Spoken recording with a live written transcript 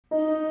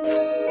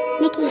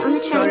Nicky on the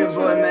track. Tony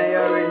boy, man, you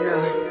already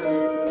know.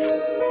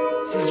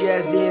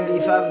 CGS DMV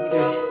 503.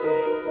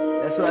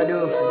 That's what I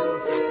do it for.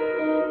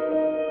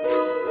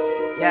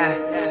 Yeah.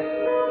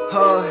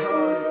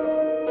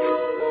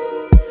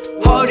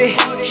 Hold it,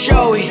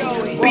 show it,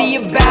 be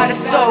about it,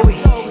 so we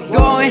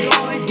go and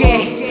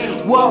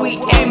get what we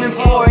aiming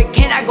for.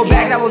 Can I go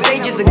back? That was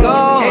ages ago.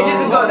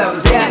 That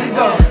was ages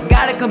ago.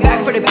 Gotta come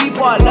back for the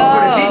people I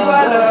love.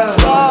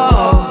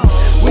 So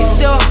we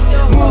still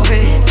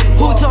moving.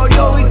 Who told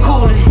you we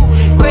coolin'?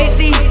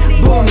 Crazy,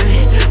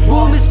 booming,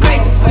 booming,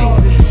 crazy,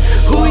 stupid.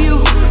 Who you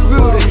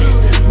rootin'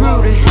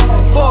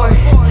 for?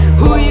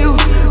 Who you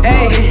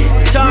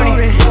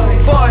Tony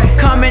for?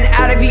 Coming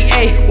out of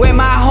VA with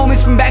my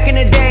homies from back in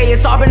the day.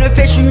 It's all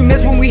beneficial, you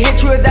miss when we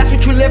hit you. If that's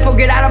what you live for,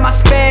 get out of my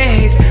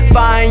space.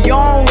 Find your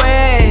own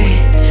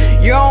way,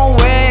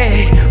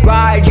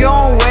 ride your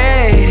own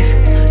wave.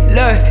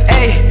 Look,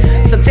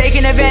 stop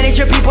taking advantage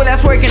of people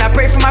that's working. I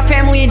pray for my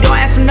family and don't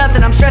ask for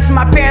nothing. I'm stressing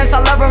my parents, I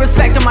love and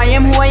respect them. I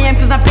am who I am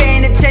cause I'm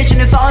paying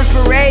attention, it's all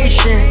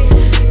inspiration.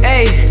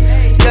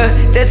 Look,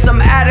 there's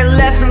some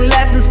adolescent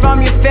lessons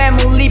from your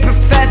family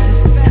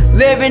professors.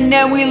 Living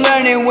and we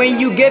learning, when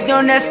you give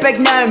don't expect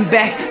nothing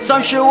back.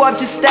 Some show up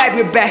to stab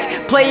your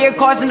back, play your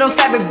cards and don't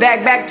stab it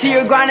back. Back to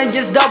your grind and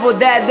just double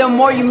that. The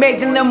more you make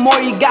then the more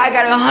you got.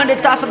 Got 100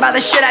 thoughts about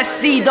the shit I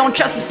see. Don't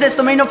trust the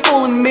system, ain't no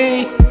fooling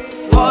me.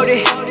 Hold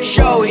it,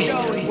 show it,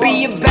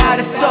 be about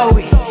it, so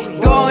we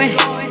go and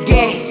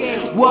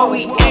get what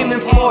we aiming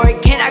for.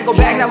 Can I go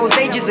back? That was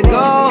ages ago.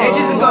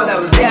 That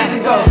was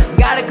ages ago.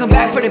 Gotta come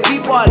back for the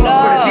people I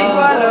love.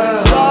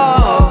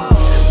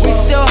 So we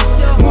still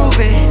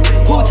moving.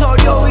 Who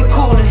told you we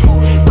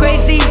coolin'?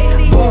 Crazy,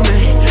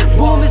 booming,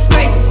 booming,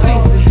 crazy,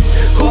 stupid.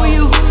 Who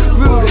you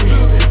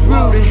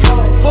rootin'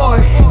 for?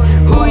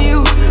 Who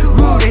you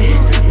rootin'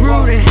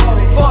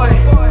 for?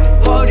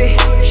 Hold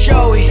it,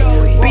 show it,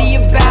 be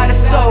about it,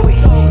 so we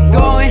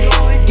go and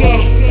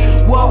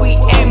get what we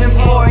aiming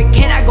for.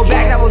 Can I go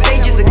back? That was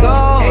ages ago.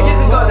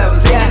 That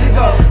was ages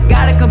ago.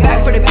 Gotta come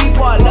back for the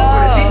people I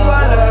love.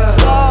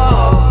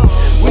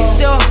 So we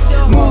still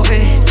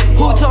moving.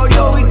 Who told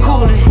you we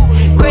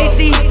coolin'?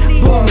 Crazy,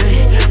 booming,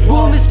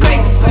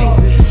 crazy,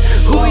 stupid.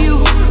 Who you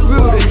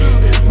rootin'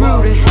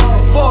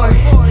 for?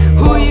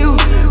 Who you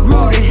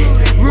rootin'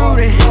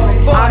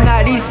 for? I'm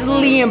not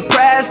easily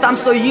impressed, I'm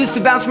so used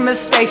to bounce from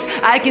mistakes.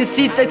 I can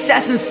see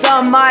success in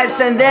some eyes,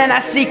 and then I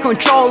see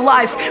control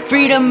lives.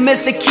 Freedom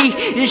is the key,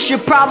 you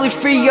should probably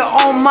free your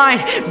own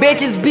mind.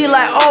 Bitches be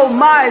like, oh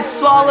my,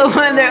 swallow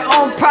in their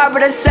own pride.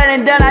 But it's said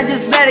and done, I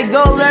just let it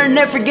go. Learn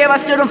and forgive, I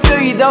still don't feel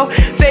you though.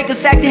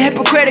 Fakers acting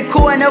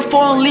hypocritical in a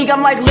foreign league,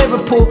 I'm like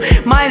Liverpool.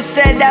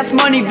 Mindset, that's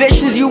money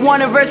visions. You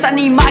want a verse, I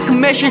need my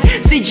commission.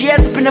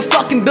 CGS up in the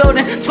fucking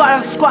building.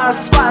 Squad,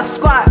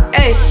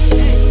 ayy.